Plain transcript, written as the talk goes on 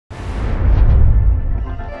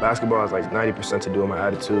Basketball is like 90% to do with my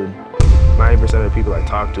attitude. 90% of the people I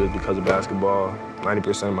talk to is because of basketball.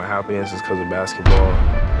 90% of my happiness is because of basketball.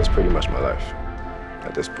 It's pretty much my life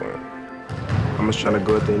at this point. I'm just trying to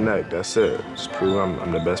go at their neck, that's it. Just prove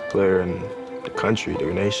I'm the best player in the country, the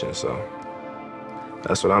nation, so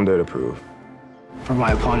that's what I'm there to prove. For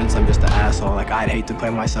my opponents, I'm just an asshole. Like, I'd hate to play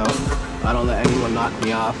myself. I don't let anyone knock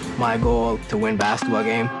me off my goal to win basketball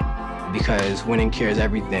game because winning cures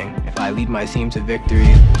everything. If I lead my team to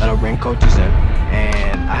victory, that'll bring coaches in.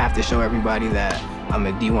 And I have to show everybody that I'm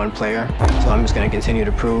a D1 player. So I'm just gonna continue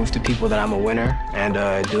to prove to people that I'm a winner and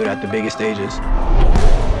do it at the biggest stages.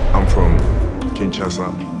 I'm from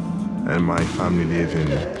Kinshasa, and my family live in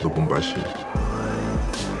Lubumbashi.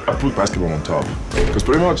 I put basketball on top, because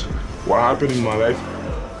pretty much what happened in my life,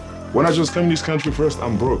 when I just came to this country first,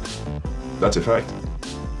 I'm broke. That's a fact.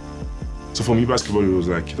 So for me, basketball was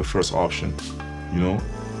like the first option, you know?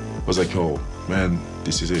 I was like, oh, man,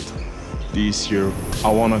 this is it. This year, I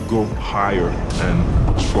want to go higher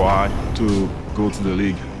and try to go to the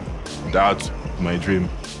league. That's my dream.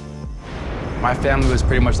 My family was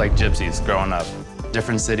pretty much like gypsies growing up.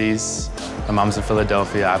 Different cities. My mom's in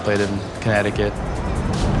Philadelphia, I played in Connecticut.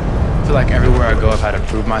 I feel like everywhere I go, I've had to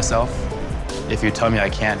prove myself. If you tell me I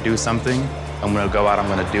can't do something, I'm gonna go out, I'm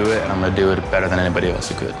gonna do it, and I'm gonna do it better than anybody else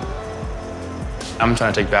who could. I'm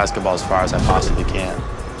trying to take basketball as far as I possibly can,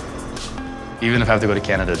 even if I have to go to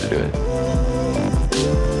Canada to do it.